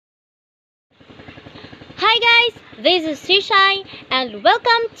Hi guys, this is Sishai and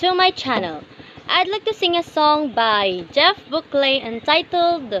welcome to my channel. I'd like to sing a song by Buckley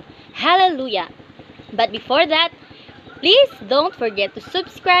entitled Hallelujah. But before that, please don't forget to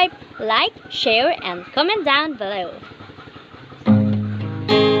subscribe, like, share, and comment down below.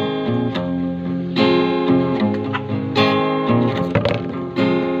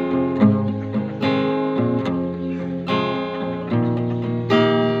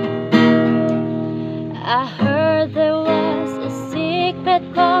 I heard there was a secret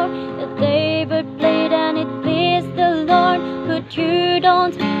chord that David played and it pleased the Lord. But you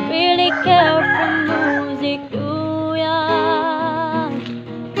don't really care for music, do ya?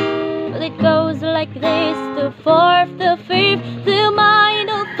 But it goes like this: the fourth, the fifth, the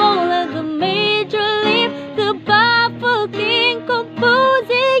minor fall, and the major lift, the baffled king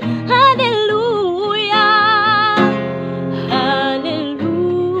composing hallelujah, hallelujah,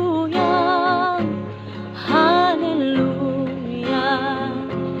 hallelujah,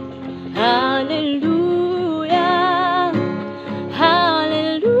 hallelujah,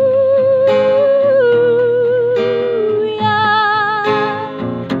 hallelujah.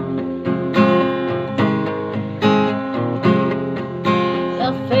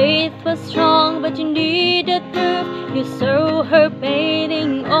 The faith was strong, but you needed proof. You saw her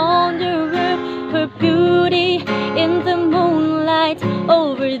bathing on the roof, her beauty in the moonlight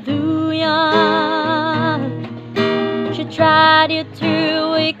overdue ya. She tried you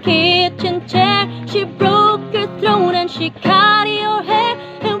to a kitchen chair, she broke your throne and she cut your hair,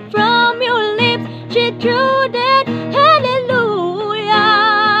 and from your lips she drew that hallelujah,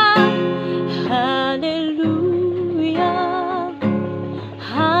 hallelujah,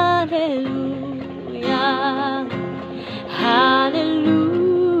 hallelujah, hallelujah,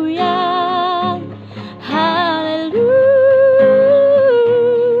 hallelujah.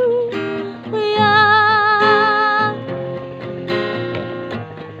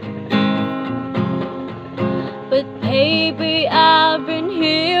 But baby, I've been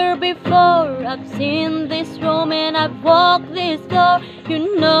here before. I've seen this room and I've walked this floor.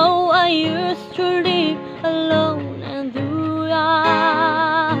 You know I used to live alone, and do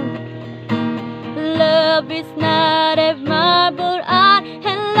ya? Love is not a marble art,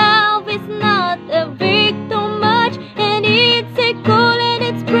 and love is not a victim much, and it's a cold and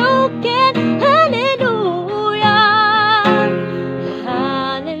it's broken. Hallelujah,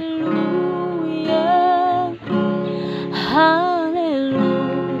 hallelujah, hallelujah,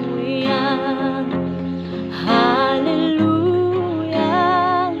 hallelujah,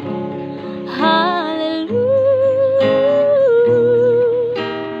 hallelujah.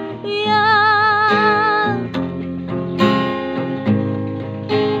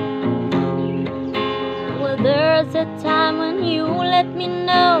 Well, there's a time when you let me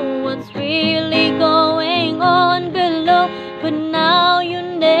know what's really going on below, but now you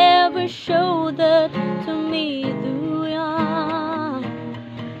never show that to me, do ya?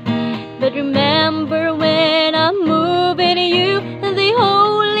 But remember when I'm moving you, and the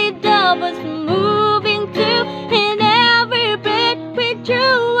holy dove was moving too, and every breath we drew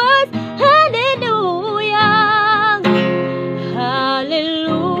was hallelujah, hallelujah,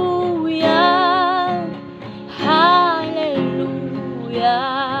 hallelujah,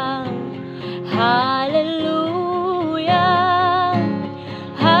 hallelujah,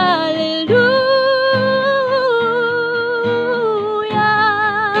 hallelujah,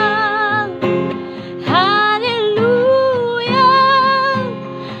 hallelujah,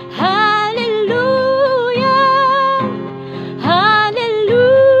 hallelujah, hallelujah.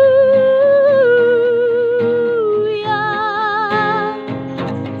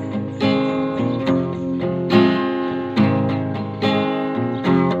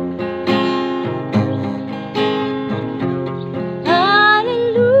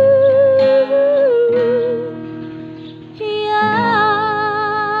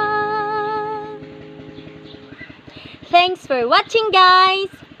 Thanks for watching, guys.